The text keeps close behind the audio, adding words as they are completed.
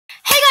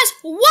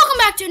Welcome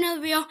back to another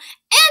video, and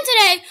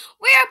today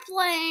we are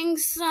playing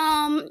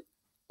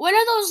one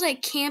of those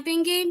like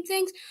camping game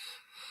things,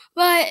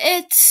 but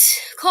it's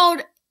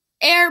called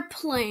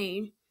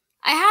Airplane.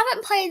 I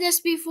haven't played this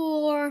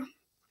before.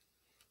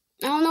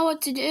 I don't know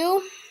what to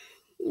do,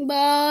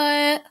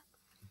 but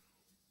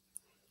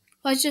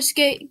let's just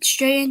get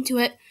straight into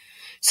it.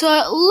 So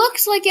it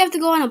looks like you have to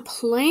go on a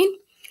plane.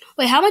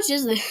 Wait, how much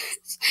is this?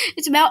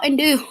 It's Mountain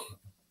Dew.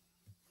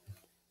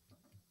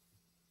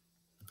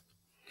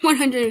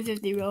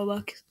 150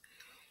 Robux.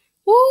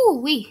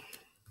 Woo-wee.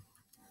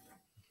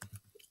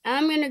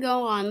 I'm gonna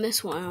go on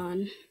this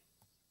one.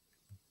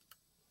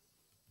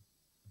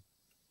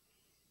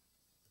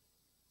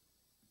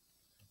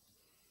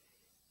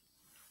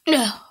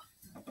 No.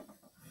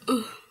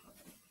 But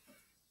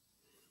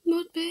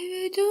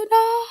baby, do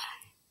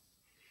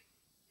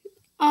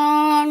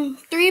not.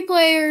 3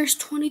 players,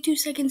 22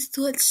 seconds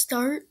till it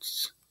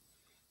starts.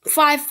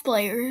 5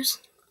 players.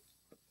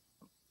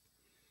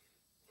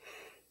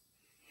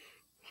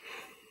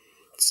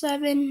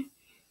 7,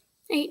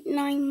 8,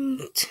 9,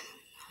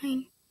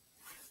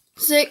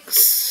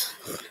 6,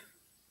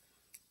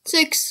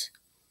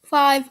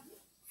 5,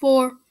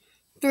 4,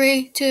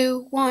 3,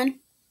 2, 1.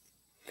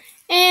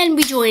 And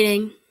be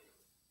joining.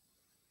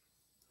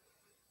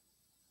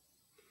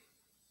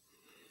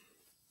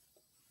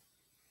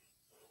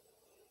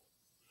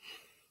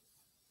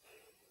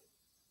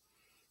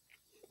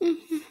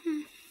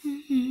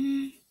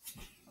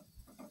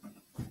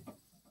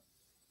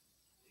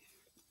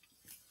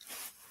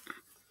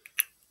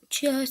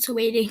 Just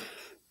waiting.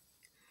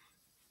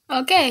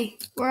 Okay,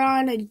 we're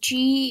on a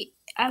G.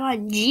 I'm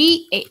on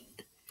G8.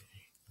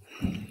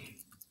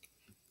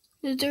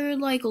 Is there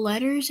like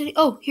letters?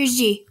 Oh, here's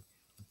G.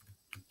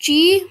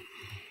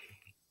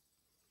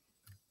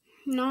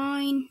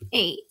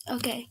 G9-8.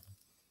 Okay.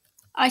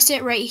 I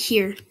sit right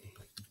here.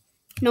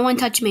 No one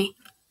touch me.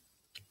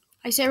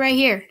 I sit right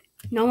here.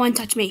 No one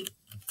touch me.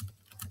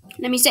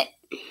 Let me sit.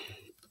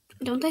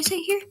 Don't I sit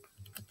here?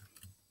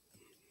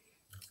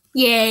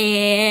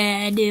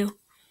 Yeah, I do.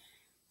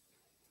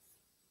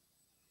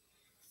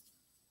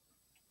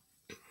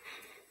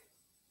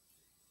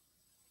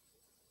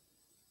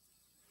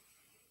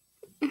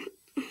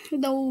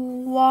 The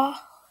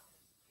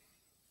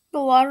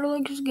water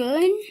looks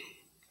good.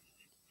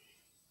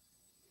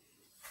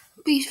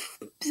 Please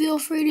feel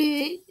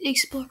free to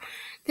explore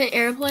the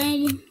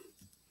airplane.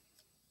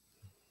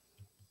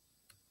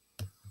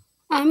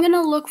 I'm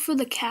gonna look for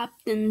the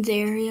captain's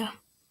area.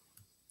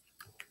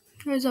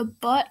 There's a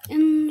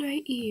button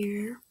right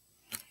here.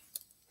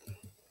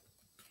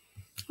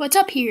 What's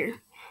up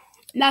here?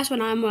 That's what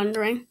I'm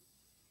wondering.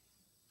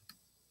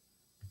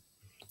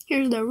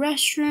 Here's the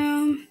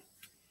restroom.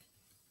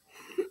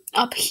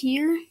 Up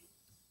here.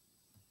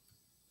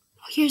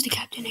 Oh, here's the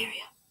captain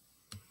area.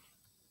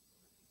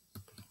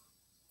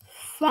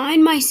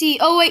 Find my seat.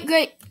 Oh, wait,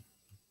 great.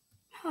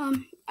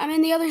 I'm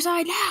in the other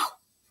side now.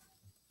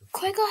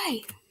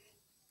 Quickly.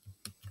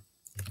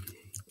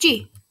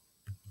 G.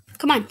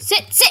 Come on,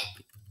 sit.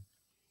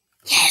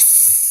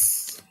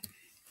 Yes.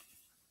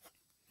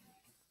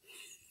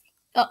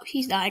 Oh,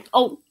 he's dying.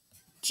 Oh,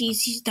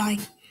 jeez, he's dying.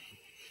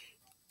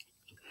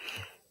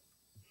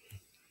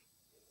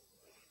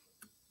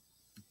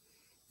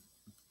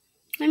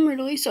 I'm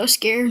really so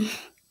scared.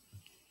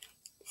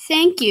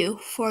 Thank you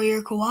for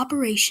your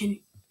cooperation.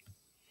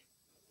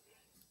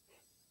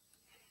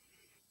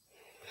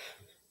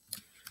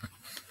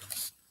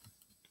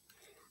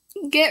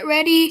 Get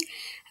ready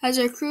as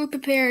our crew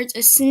prepares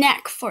a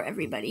snack for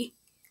everybody.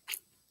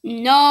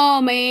 No,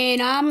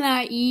 man, I'm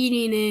not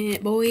eating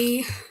it,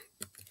 boy.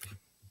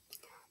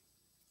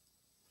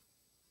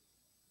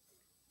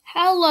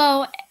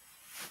 Hello,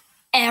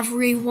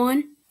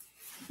 everyone.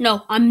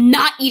 No, I'm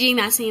not eating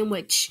that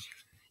sandwich.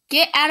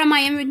 Get out of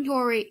my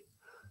inventory.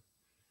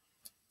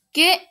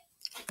 Get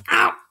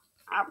out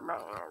of my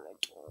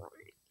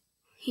inventory.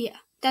 Yeah,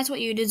 that's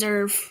what you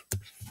deserve.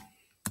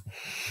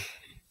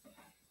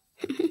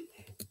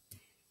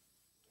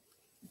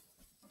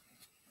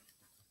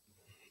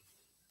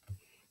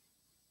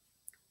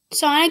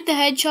 Sonic the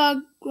Hedgehog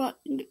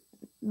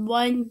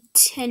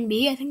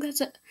 110B, I think that's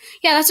a...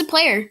 Yeah, that's a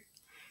player.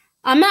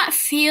 I'm not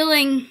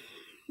feeling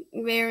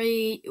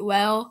very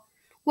well.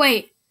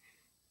 Wait,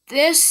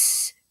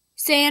 this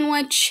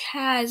sandwich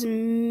has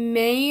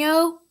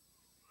mayo?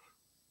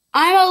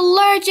 I'm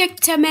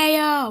allergic to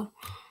mayo.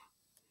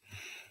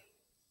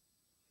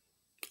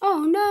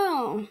 Oh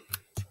no.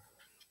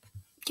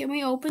 Can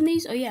we open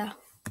these? Oh yeah.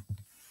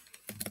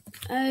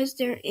 Is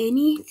there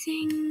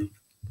anything?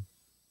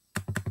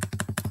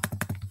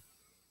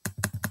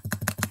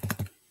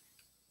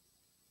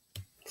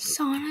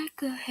 Sonic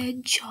the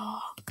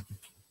Hedgehog.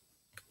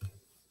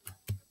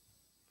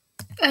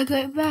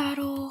 Egg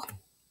battle.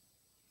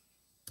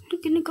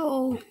 I'm gonna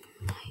go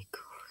like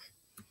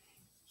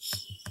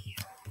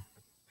here.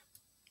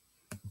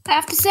 I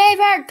have to save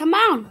her. Come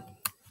on.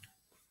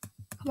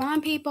 Come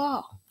on,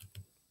 people.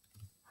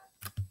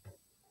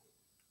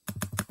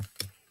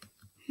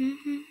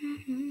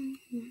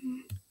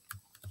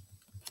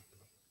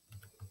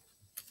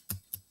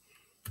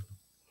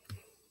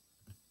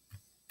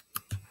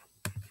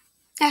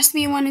 Has to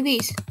be in one of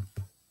these.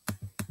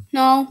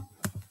 No.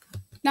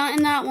 Not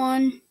in that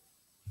one.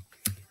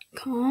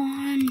 Come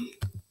on.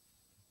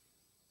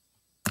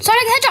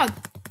 Sonic the Hedgehog!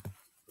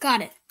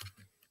 Got it.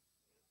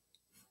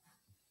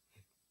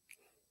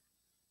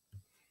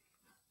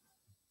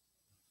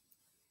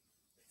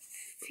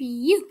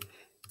 Phew.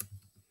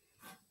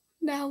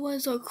 That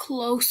was a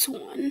close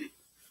one.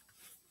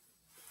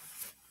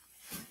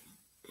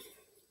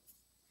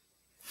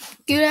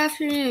 Good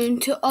afternoon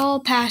to all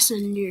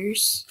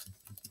passengers.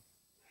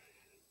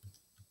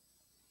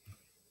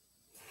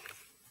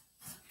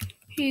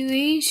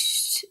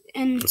 Released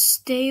and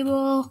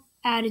stable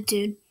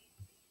attitude.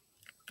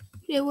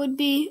 It would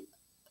be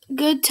a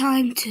good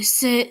time to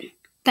sit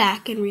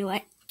back and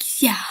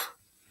relax. Yeah.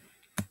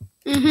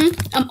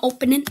 I'm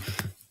opening.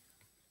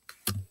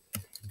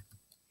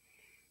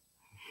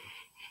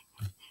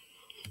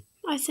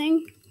 I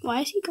think.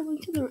 Why is he going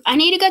to the? I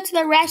need to go to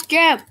the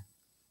restroom.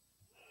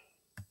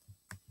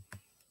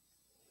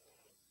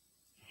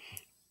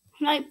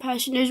 Night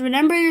passengers,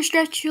 remember to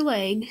stretch your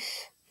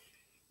legs.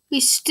 We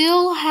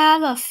still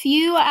have a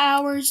few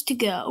hours to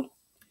go.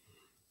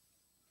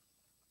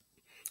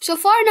 So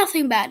far,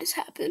 nothing bad has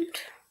happened.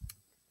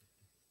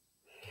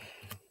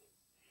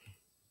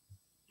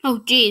 Oh,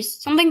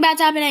 geez. Something bad's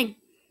happening.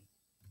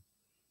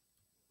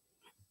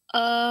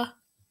 It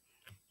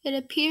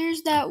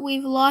appears that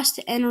we've lost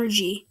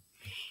energy.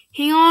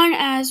 Hang on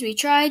as we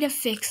try to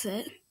fix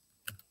it.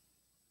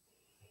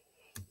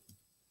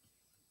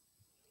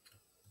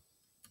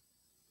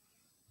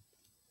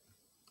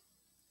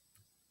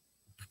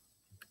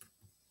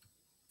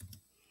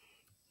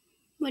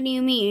 What do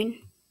you mean?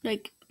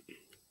 Like,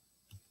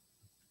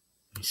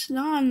 it's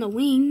not on the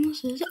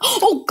wings, is it?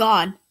 Oh,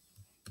 God!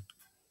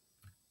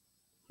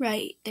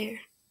 Right there.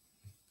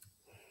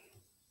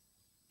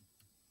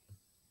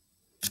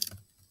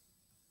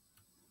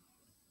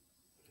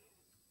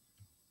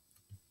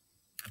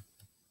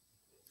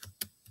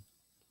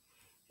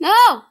 No!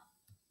 Ow!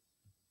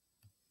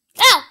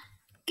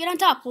 Get on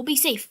top. We'll be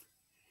safe.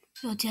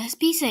 We'll just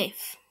be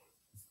safe.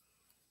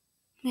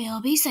 We'll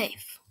be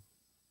safe.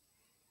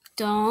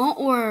 Don't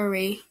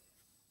worry.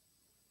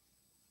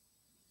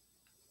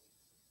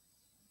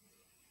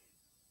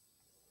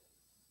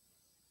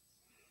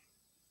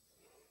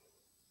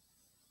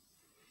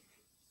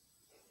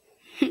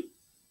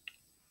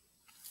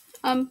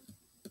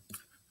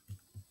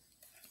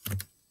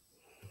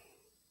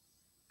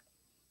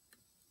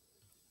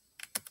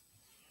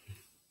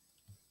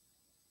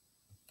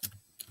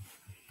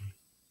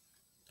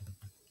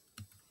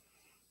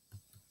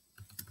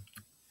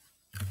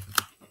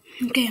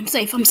 Okay, I'm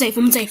safe.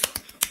 Okay,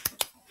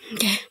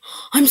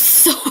 I'm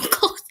so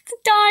close to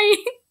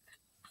dying.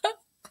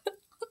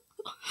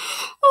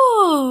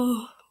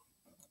 Oh.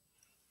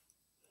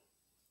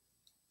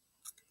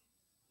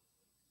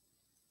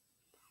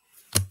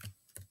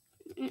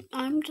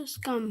 I'm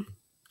just gonna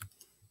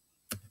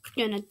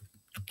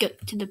go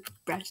to the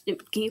restroom.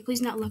 Can you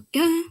please not look?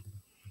 Don't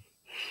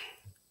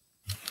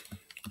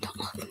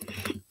look.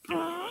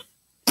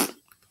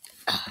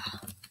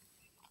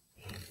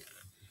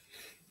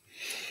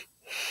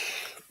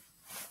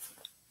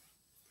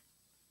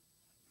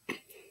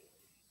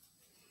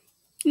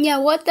 Yeah,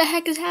 what the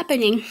heck is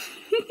happening?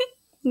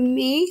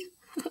 Me?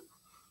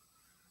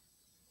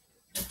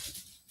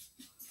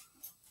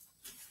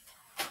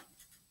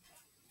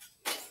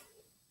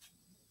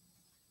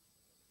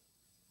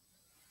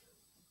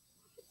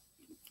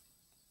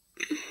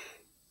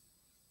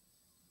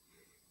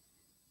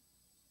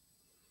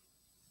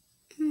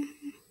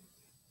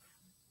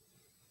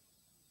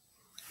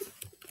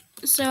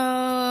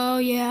 So,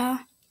 yeah.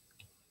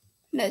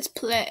 Let's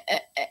play.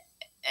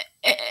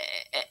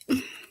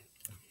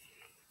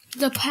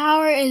 The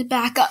power is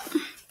back up.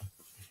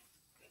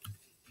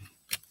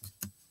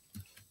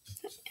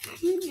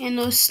 And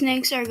those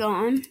snakes are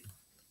gone.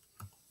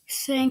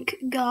 Thank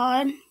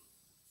God.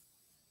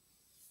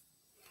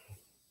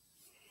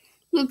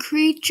 The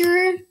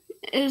creature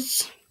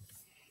is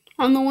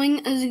on the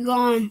wing is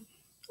gone.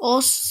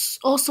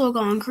 Also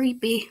gone.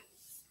 Creepy.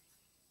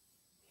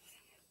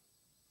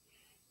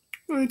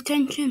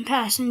 Attention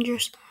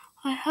passengers.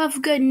 I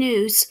have good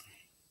news.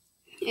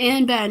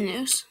 And bad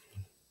news.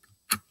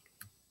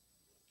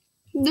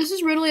 This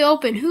is really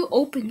open. Who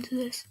opened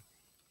this?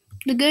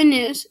 The good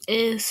news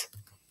is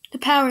the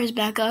power is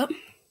back up.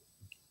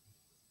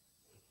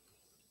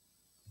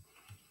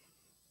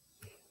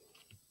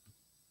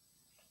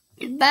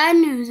 The bad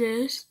news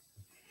is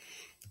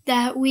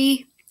that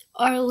we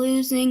are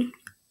losing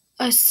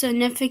a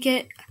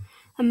significant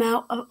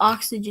amount of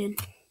oxygen.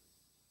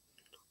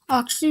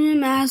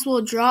 Oxygen mass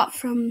will drop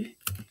from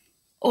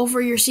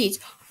over your seats.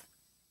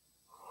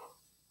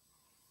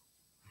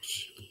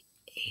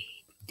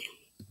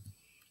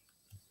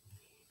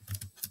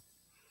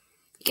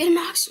 Get an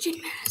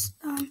oxygen mask.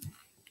 Grab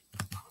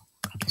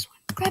this one.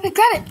 Grab it.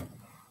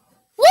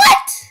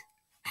 What?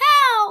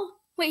 How?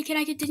 Wait, can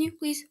I continue,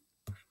 please?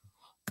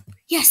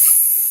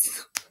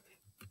 Yes.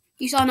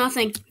 You saw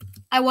nothing.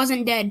 I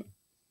wasn't dead.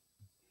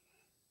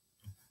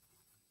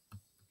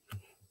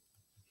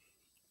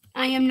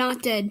 I am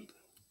not dead.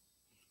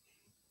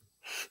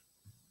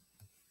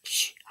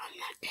 Shh, I'm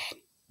not dead.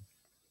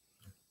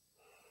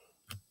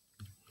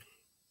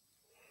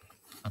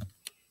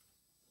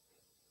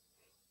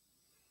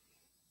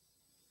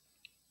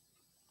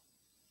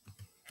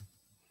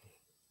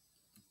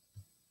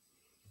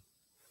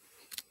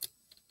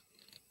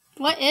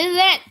 What is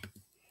it?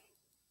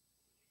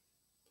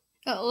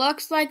 It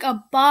looks like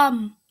a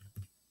bomb.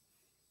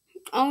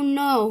 Oh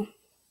no.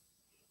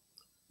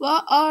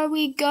 What are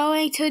we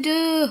going to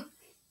do?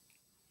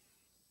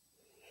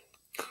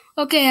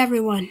 Okay,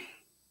 everyone.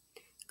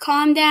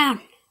 Calm down.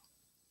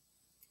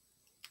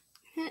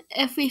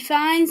 If we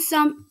find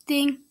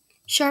something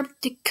sharp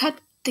to cut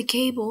the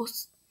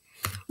cables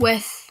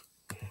with.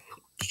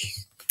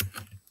 Jeez.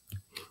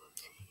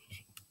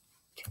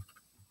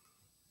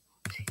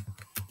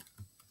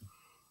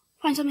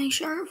 Find something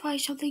sharp.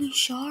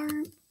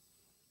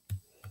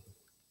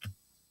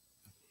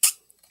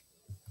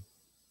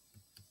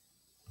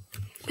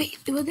 Wait,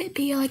 would it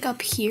be like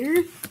up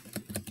here?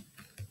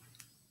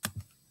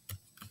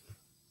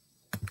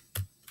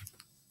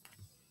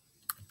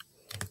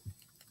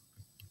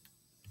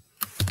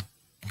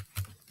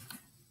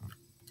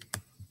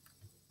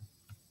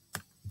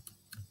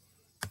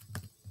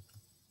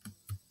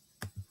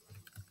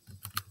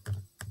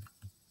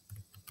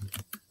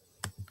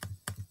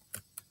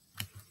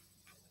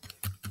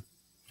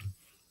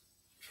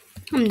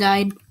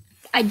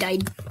 I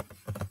died.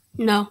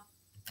 No.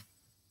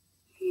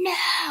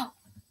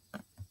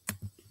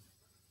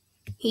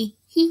 He.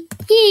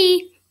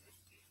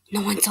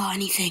 No one saw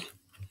anything.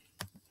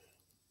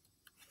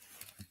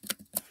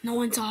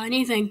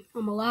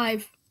 I'm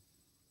alive.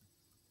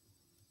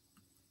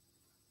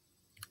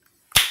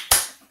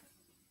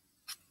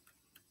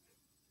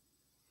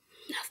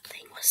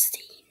 Nothing was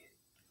seen.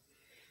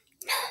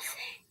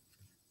 Nothing.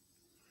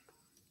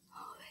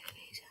 Oh,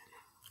 babies.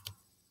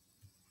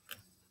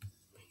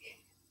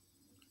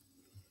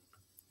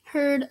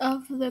 Heard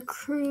of the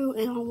crew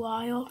in a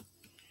while.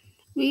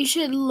 We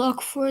should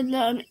look for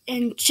them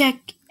and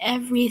check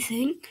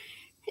everything,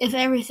 if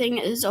everything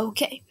is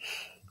okay.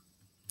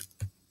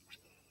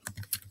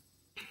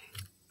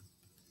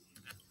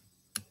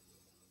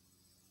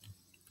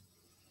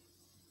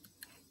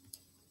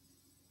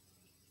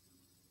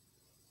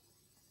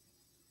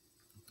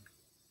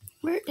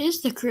 Where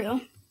is the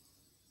crew?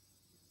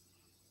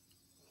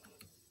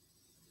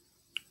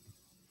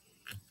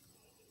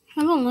 I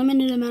have a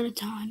limited amount of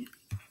time.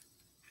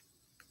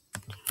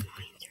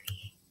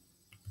 293.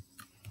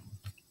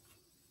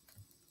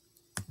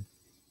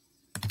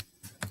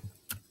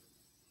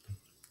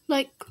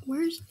 Like,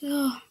 where's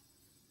the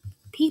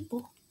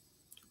people?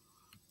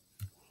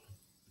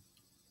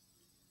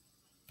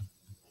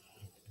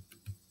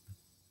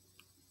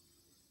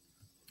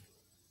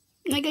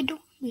 Like, I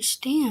don't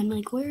understand.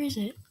 Like, where is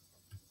it?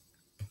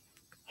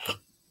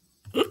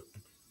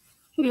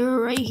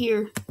 You're right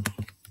here.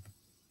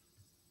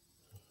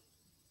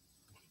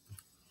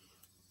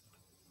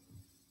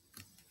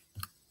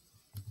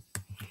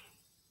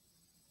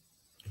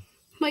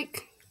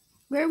 Like,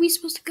 where are we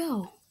supposed to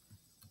go?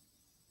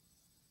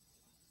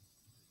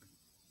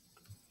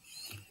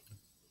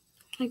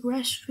 Like,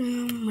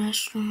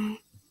 restroom.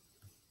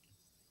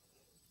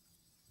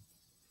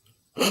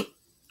 I'm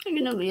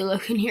gonna be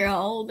looking here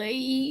all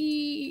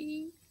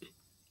day.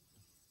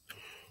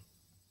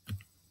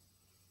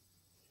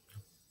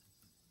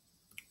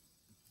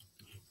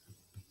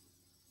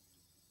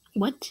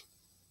 What?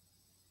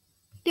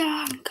 They're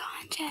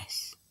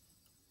unconscious.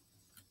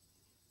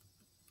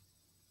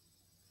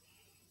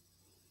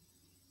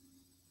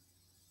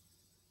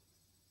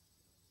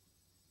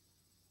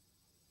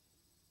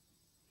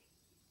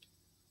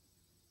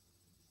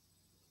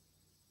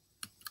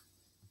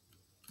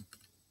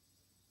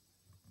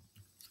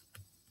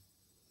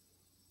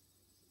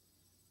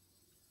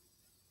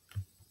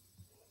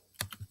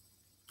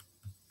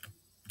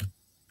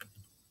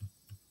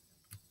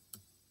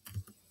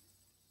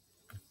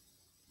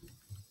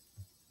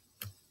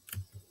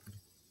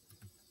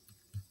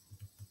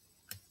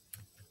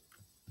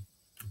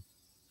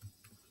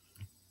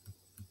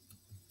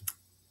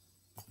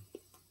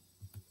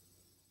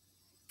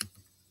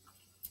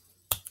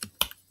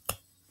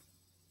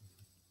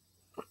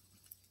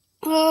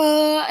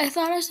 I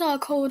thought I saw a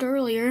code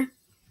earlier.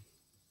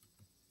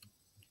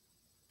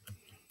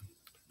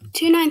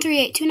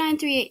 2938,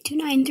 2938,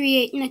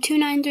 2938, no,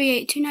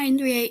 2938,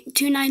 2938,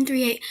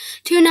 2938,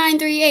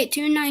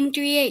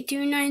 2938, 2938,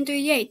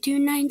 2938,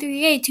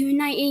 2938,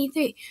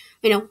 2983.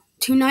 Wait, no,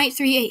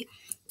 2938,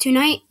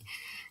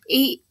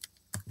 2938,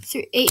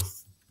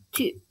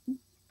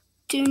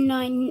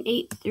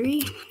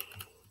 2983.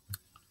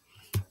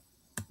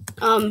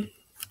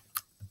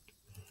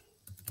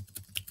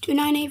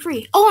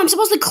 2983. Oh, I'm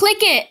supposed to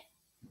click it.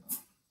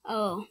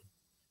 Oh.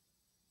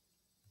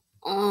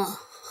 I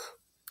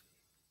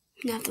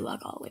have to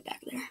walk all the way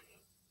back there.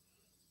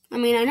 I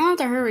mean, I don't have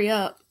to hurry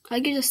up. I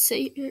could just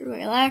sit here,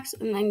 relax,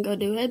 and then go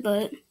do it,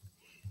 but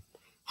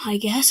I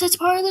guess it's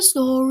part of the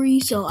story,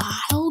 so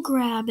I'll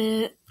grab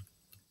it.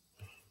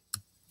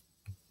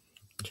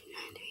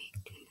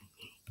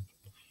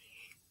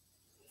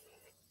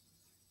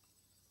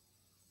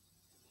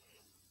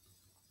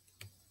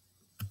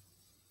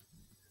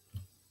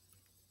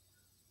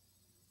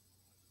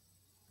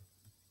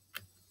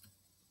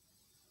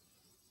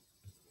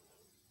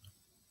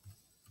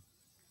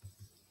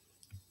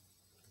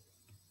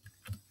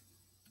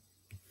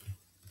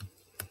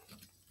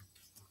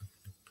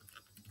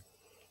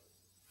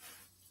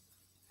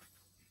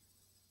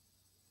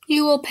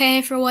 You will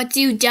pay for what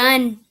you've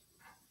done.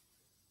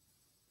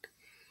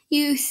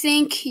 You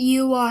think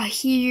you are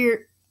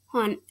here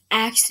on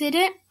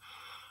accident,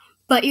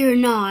 but you're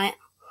not.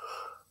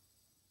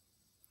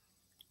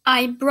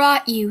 I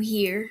brought you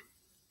here.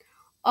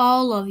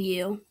 All of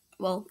you.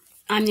 Well,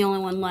 I'm the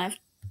only one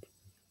left.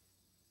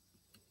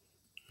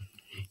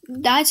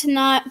 That's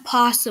not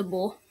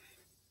possible.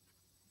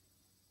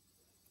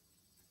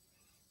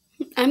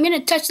 I'm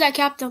gonna touch that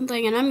captain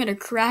thing and I'm gonna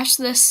crash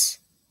this.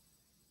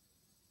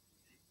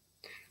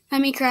 Let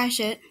me crash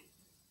it.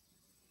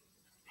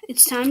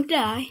 It's time to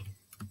die.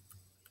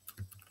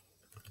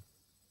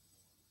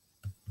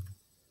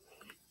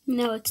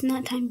 No, it's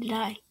not time to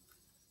die.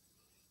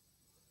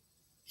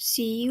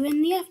 See you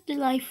in the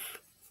afterlife.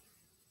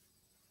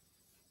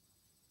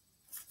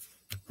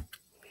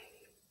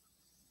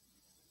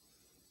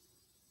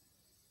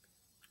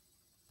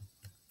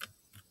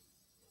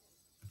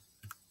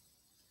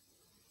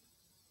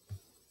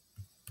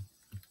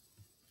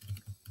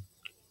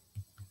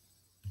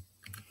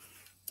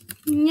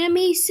 Let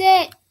me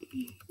sit.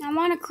 I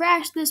want to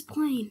crash this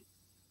plane.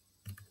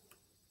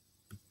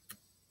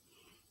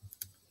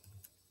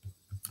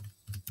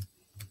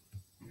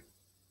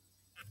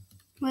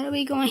 What are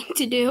we going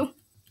to do?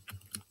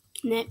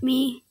 Let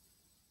me.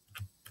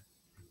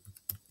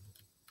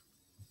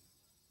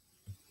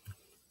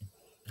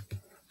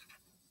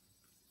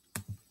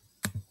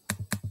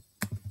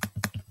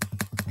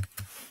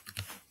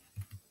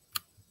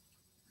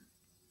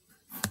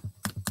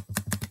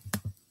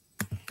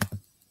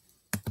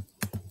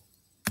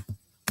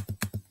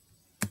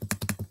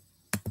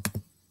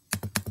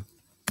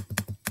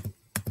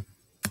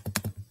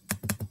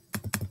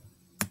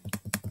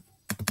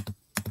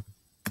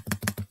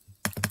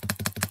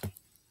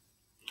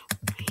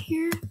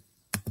 Here.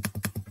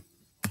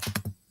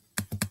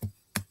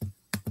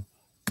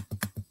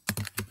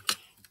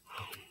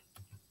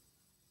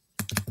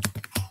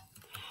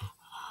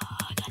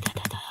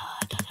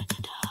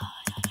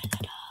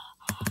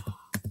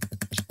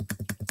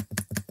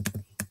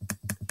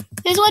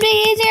 This would be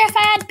easier if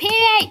I had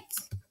P8s.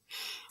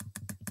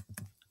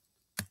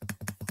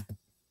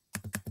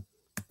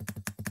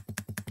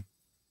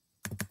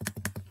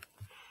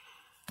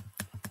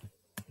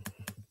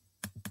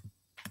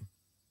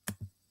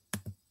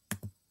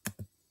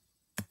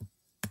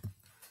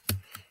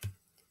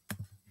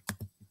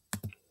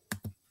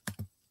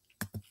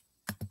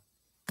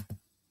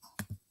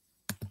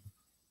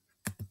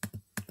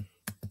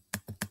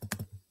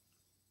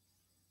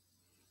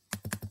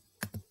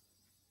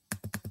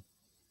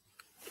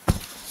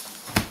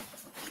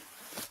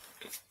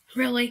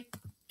 Really?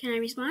 Can I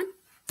respawn?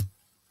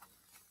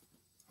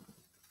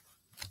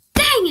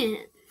 Dang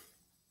it!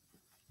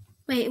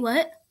 Wait,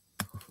 what?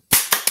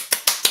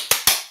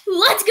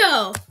 Let's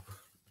go!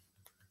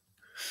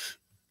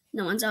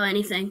 No one saw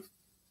anything.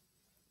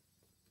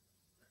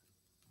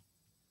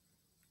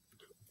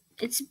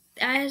 It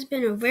has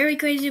been a very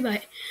crazy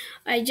bite.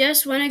 I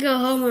just want to go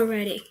home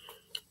already.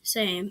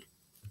 Same.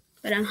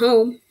 But I'm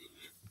home.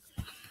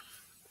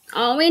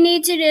 All we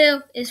need to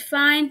do is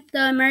find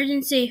the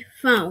emergency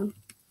phone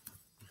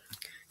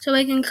so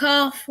we can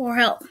call for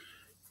help.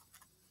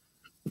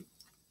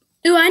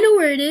 Ooh, I know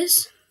where it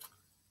is.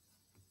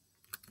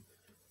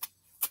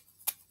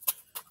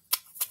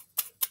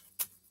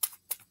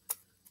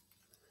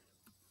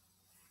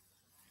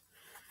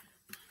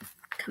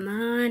 Come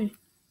on.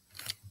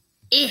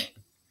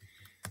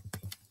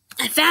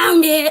 I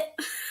found it.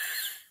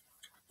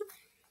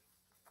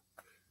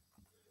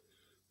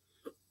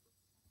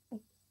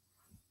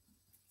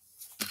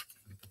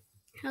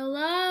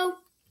 Hello?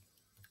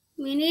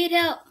 We need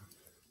help.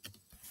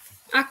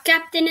 Our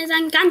captain is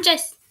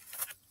unconscious.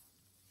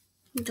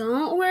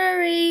 Don't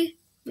worry.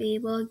 We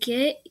will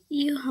get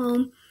you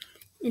home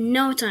in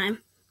no time.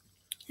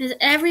 Is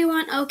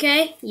everyone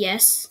okay?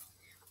 Yes,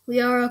 we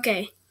are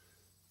okay.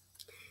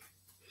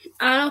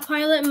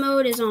 Autopilot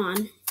mode is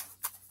on.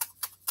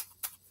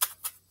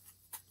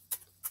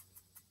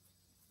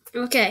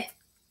 Okay.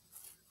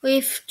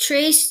 We've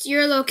traced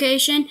your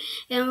location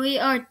and we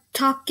are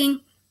taking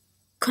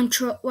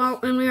control.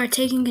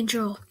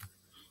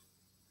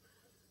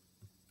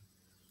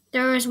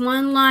 There is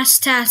one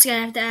last task I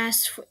have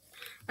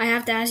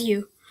to ask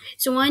you.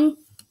 Someone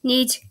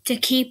needs to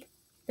keep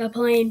the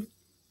plane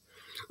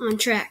on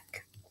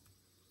track.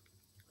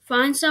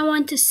 Find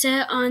someone to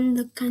sit on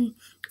the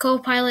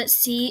co-pilot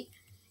seat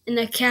and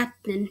the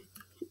captain.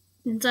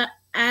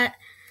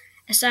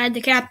 Aside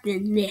the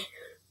captain. Yeah.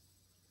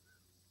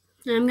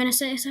 I'm gonna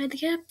sit aside the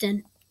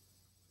captain.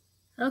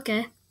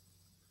 Okay.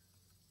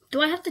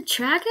 Do I have to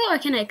track it or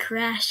can I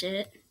crash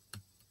it?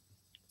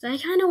 I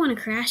kind of want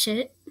to crash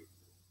it.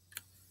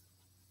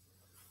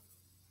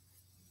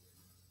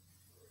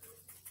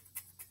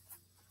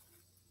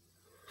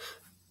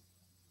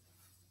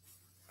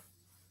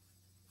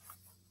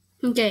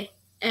 Okay,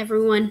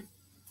 everyone.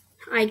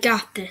 I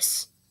got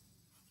this.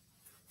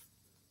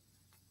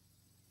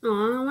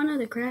 Oh, I wanted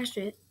to crash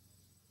it.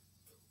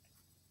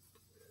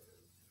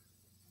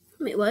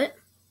 Wait, what?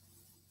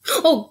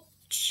 Oh,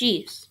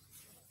 jeez.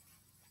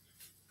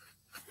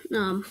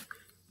 Oh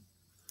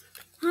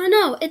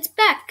no, it's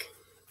back.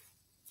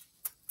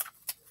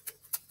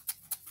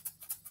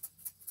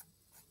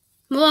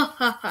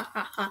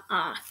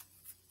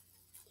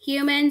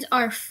 Humans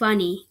are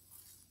funny.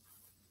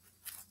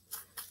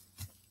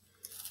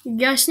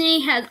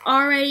 Destiny has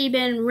already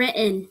been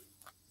written.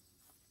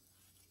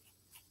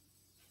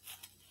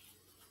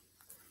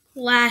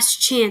 Last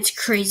chance,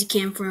 Crazy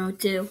Camper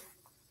 02.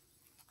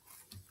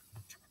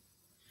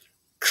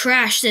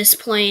 Crash this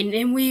plane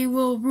and we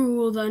will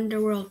rule the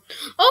underworld.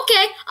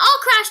 Okay, I'll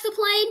crash the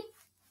plane.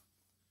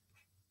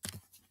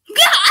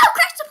 Yeah, I'll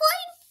crash the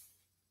plane.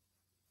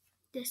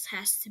 This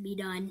has to be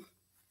done.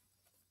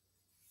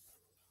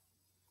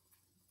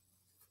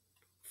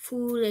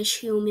 Foolish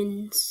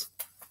humans.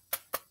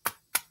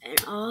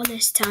 And all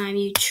this time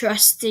you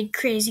trusted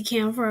Crazy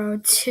Camper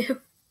 02.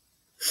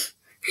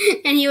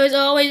 And he was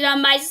always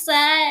on my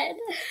side.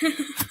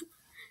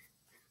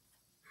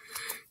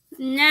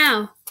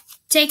 Now,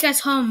 take us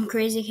home,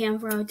 Crazy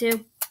Camper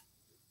 02.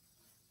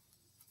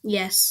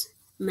 Yes,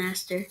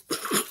 master.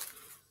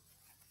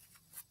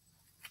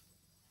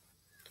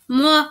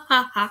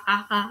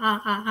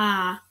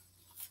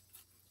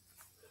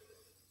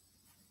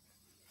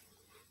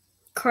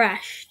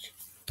 Crashed.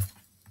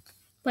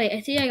 Wait,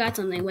 I think I got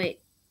something. Wait.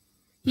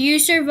 You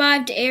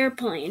survived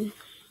airplane.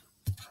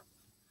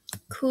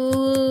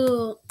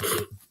 Cool.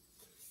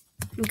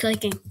 I'm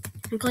clicking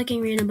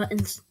random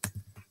buttons.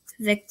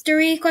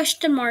 Victory ?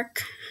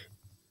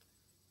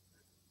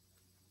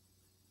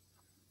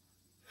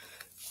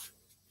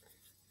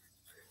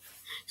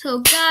 So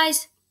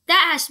guys,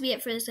 that has to be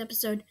it for this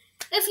episode.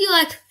 If you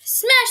like,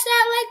 smash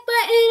that like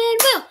button and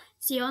we'll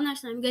see you all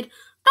next time.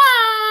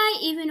 Goodbye.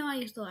 Even though I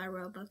used a lot of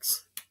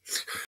Robux.